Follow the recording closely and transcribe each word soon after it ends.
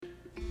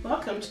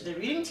Welcome to the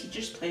Reading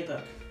Teacher's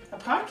Playbook, a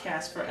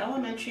podcast for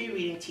elementary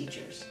reading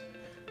teachers.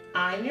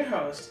 I'm your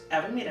host,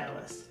 Eva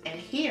Mireles, and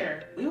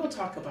here we will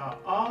talk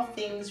about all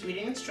things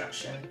reading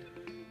instruction,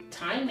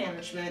 time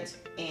management,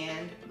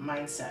 and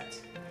mindset.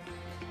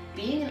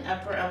 Being an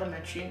upper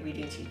elementary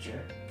reading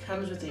teacher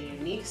comes with a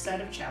unique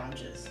set of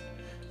challenges.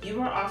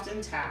 You are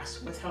often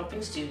tasked with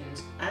helping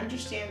students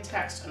understand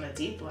text on a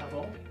deep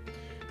level,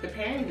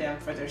 preparing them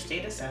for their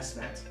state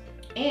assessment,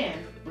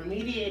 and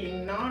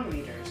remediating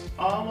non-readers,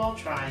 all while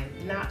trying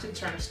not to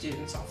turn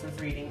students off of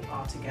reading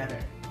altogether.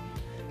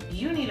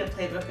 You need a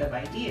playbook of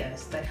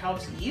ideas that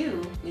helps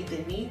you meet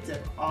the needs of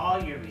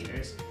all your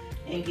readers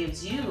and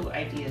gives you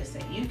ideas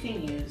that you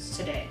can use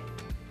today.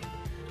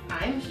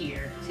 I'm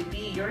here to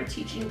be your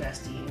teaching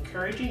bestie,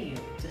 encouraging you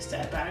to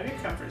step out of your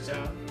comfort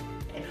zone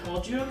and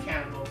hold you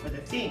accountable for the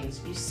things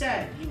you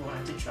said you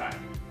wanted to try.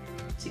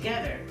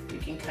 Together, we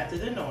can cut through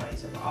the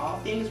noise of all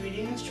things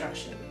reading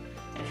instruction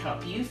and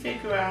help you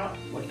figure out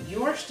what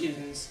your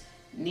students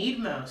need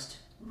most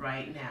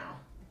right now.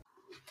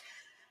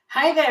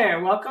 Hi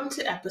there, welcome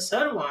to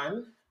episode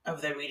 1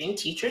 of the Reading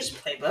Teacher's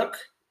Playbook.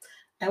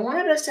 I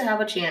wanted us to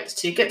have a chance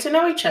to get to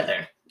know each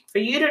other, for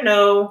you to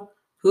know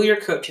who your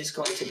coach is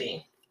going to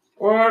be,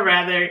 or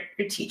rather,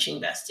 your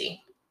teaching bestie.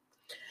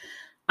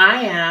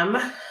 I am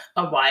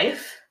a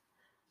wife,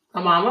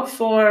 a mom of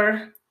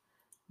 4,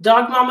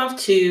 dog mom of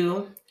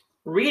 2,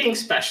 reading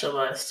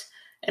specialist,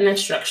 and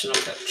instructional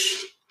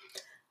coach.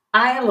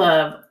 I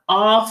love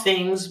all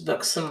things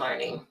books and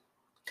learning.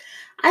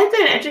 I've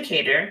been an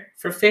educator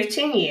for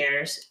 15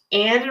 years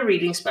and a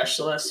reading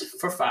specialist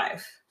for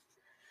 5.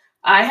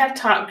 I have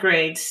taught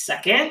grades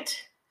 2nd,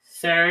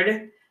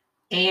 3rd,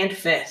 and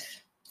 5th.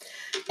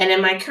 And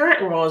in my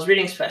current role as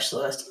reading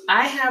specialist,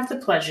 I have the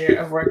pleasure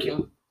of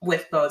working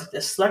with both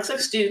dyslexic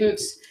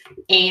students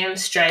and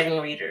striving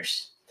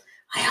readers.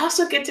 I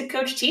also get to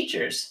coach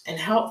teachers and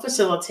help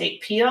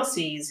facilitate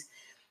PLCs.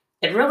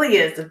 It really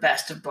is the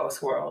best of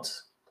both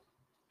worlds.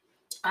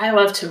 I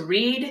love to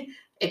read,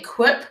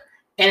 equip,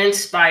 and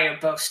inspire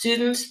both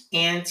students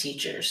and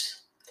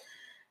teachers.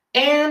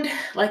 And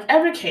like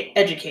every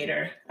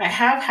educator, I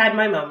have had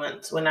my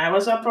moments when I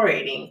was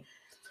operating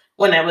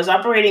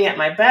at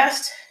my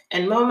best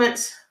and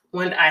moments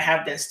when I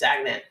have been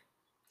stagnant.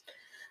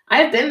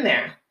 I've been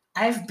there.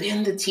 I've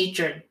been the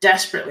teacher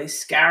desperately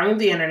scouring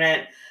the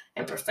internet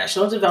and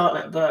professional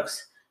development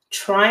books,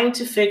 trying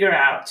to figure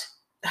out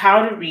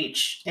how to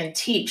reach and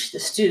teach the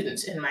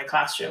students in my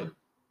classroom.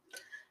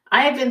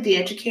 I have been the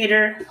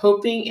educator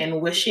hoping and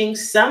wishing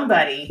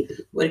somebody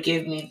would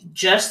give me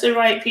just the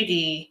right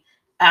PD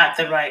at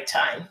the right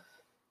time.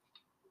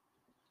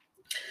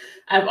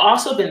 I've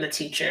also been the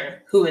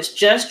teacher who is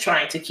just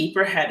trying to keep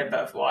her head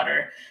above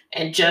water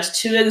and just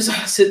too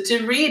exhausted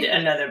to read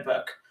another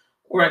book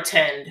or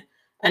attend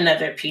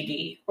another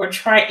PD or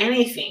try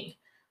anything,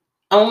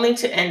 only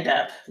to end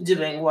up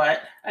doing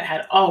what I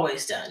had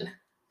always done.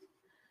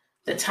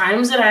 The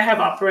times that I have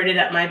operated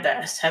at my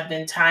best have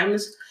been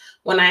times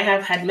when I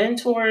have had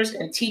mentors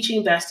and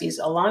teaching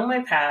besties along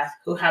my path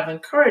who have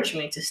encouraged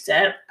me to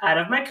step out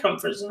of my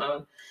comfort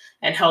zone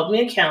and held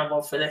me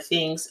accountable for the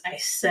things I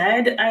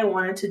said I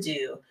wanted to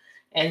do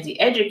and the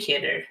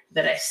educator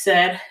that I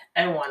said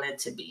I wanted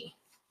to be.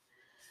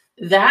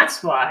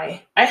 That's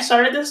why I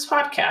started this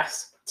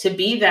podcast, to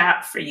be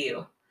that for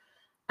you.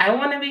 I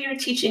want to be your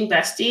teaching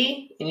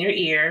bestie in your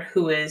ear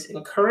who is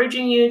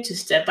encouraging you to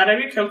step out of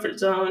your comfort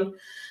zone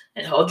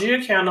and hold you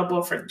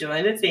accountable for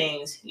doing the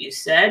things you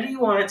said you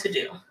wanted to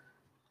do.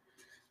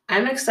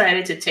 I'm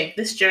excited to take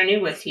this journey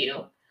with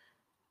you.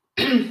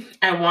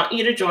 I want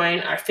you to join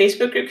our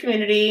Facebook group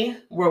community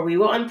where we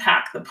will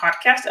unpack the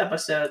podcast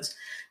episodes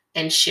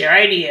and share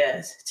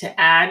ideas to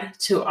add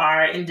to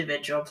our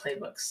individual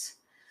playbooks.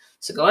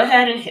 So go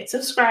ahead and hit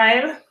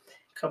subscribe,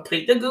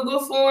 complete the Google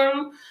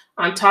form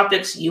on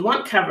topics you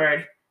want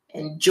covered,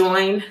 and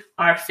join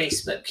our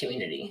Facebook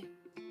community.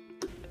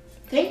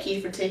 Thank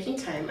you for taking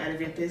time out of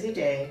your busy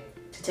day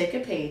to take a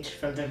page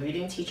from the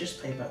Reading Teacher's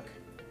Playbook.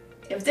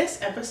 If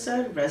this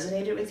episode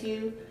resonated with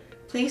you,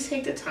 please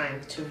take the time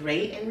to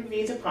rate and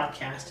review the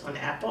podcast on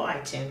Apple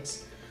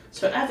iTunes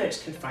so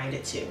others can find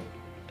it too.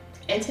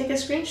 And take a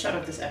screenshot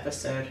of this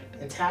episode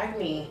and tag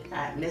me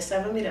at Miss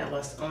Eva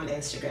Mireles on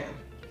Instagram.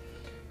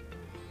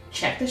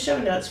 Check the show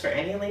notes for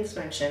any links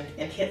mentioned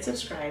and hit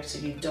subscribe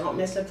so you don't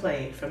miss a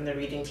play from the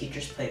Reading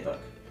Teacher's Playbook.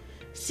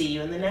 See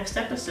you in the next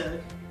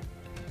episode.